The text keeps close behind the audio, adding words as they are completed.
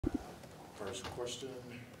First question,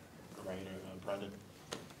 right here, Brendan.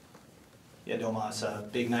 Yeah,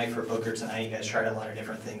 Domas, big night for Booker tonight. You guys tried a lot of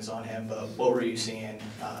different things on him, but what were you seeing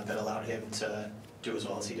that allowed him to do as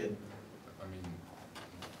well as he did? I mean,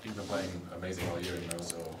 he's been playing amazing all year,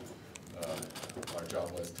 so our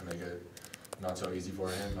job was to make it not so easy for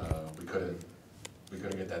him. We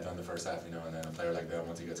couldn't get that done the first half, and then a player like that,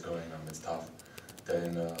 once he gets going, it's tough.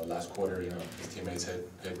 Then last quarter, his teammates hit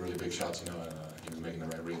really big shots, and he was making the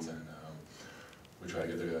right reads, and we try to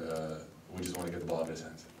get we just want to get the ball out of his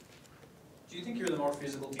hands. Do you think you're the more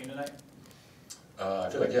physical team tonight? I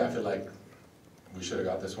feel like we should have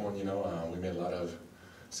got this one. We made a lot of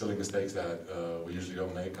silly mistakes that we usually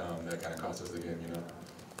don't make. That kind of cost us the game.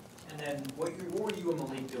 And then what were you and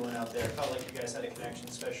Malik doing out there? It felt like you guys had a connection,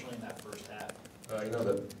 especially in that first half.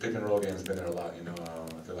 The pick and roll game's been there a lot.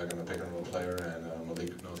 I feel like I'm a pick and roll player, and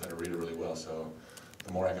Malik knows how to read it really well. So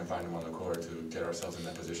the more I can find him on the court to get ourselves in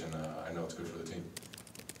that position, I know it's good for the team.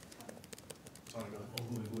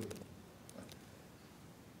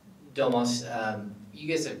 Domas, you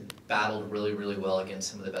guys have battled really, really well against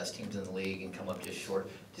some of the best teams in the league and come up just short.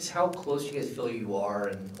 Just how close do you guys feel you are?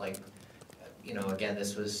 And again,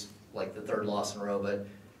 this was like the third loss in a row, but it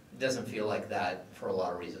doesn't feel like that for a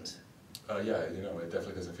lot of reasons. Yeah, it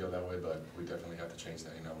definitely doesn't feel that way, but we definitely have to change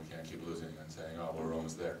that. We can't keep losing and saying, oh, we're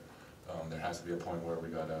almost there. There has to be a point where we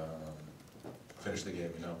gotta finish the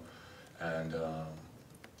game, And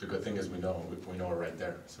the good thing is we know we're right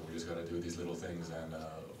there, so we just gotta do these little things and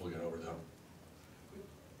we'll get over them.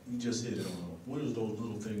 You just hit it on. What are those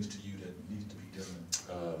little things to you that need to be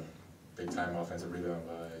done? Big time offensive rebound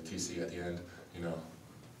by TC at the end.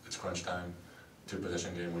 It's crunch time,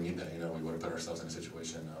 2-possession game. We need that. We would have put ourselves in a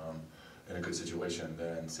situation, in a good situation.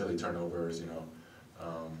 Then silly turnovers.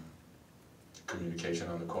 Communication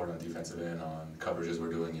on the court, on defensive end, on coverages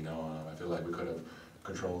we're doing. I feel like we could have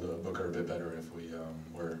controlled Booker a bit better if we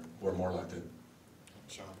were more locked in.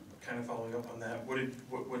 Sean. Kind of following up on that, what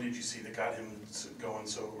did you see that got him going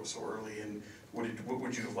so early, and what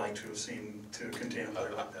would you have liked to have seen to contain a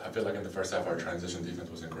player like that? I feel like in the first half our transition defense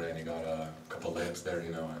wasn't great, and he got a couple layups there,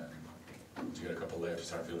 and once you get a couple layups, you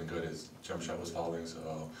start feeling good. His jump shot was falling,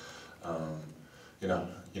 so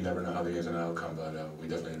you never know how the game's gonna outcome, but we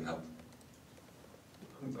definitely didn't help.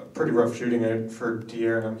 Pretty rough shooting it for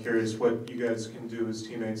Dier, and I'm curious what you guys can do as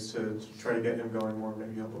teammates to try to get him going more,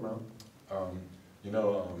 maybe help him out.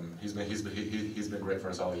 He's been great for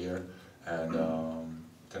us all year, and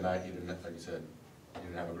tonight he didn't, like you said, he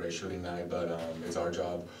didn't have a great shooting night, but it's our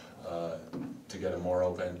job to get him more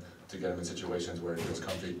open, to get him in situations where he feels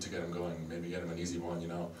comfy, to get him going, maybe get him an easy one,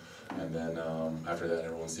 and then after that,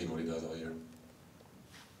 everyone's seen what he does all year.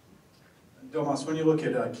 Domas, when you look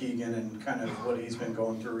at Keegan and kind of what he's been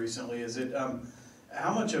going through recently, is it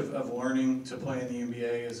how much of learning to play in the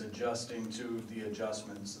NBA is adjusting to the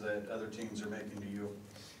adjustments that other teams are making to you?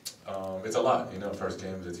 It's a lot. First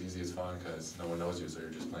games it's easy, it's fun because no one knows you, so you're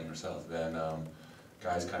just playing yourself. Then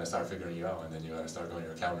guys kind of start figuring you out, and then you got to start going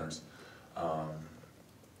your counters.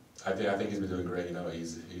 I think he's been doing great.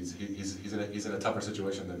 He's in a tougher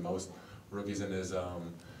situation than most rookies in his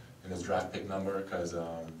draft pick number because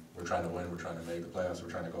we're trying to win, we're trying to make the playoffs, we're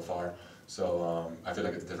trying to go far. So I feel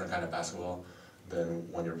like it's a different kind of basketball than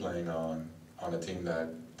when you're playing on a team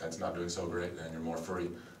that's not doing so great and you're more free.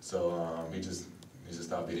 So he just needs to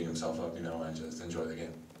stop beating himself up, and just enjoy the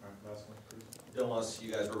game. Domas,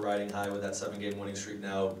 you guys were riding high with that 7-game winning streak.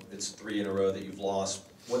 Now it's 3 in a row that you've lost.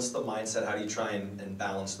 What's the mindset? How do you try and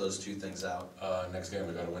balance those two things out? Next game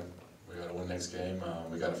we got to win. We got to win next game.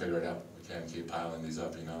 We got to figure it out. We can't keep piling these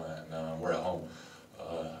up, and we're at home.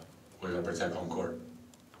 We got to protect home court.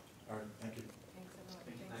 All right, thank you.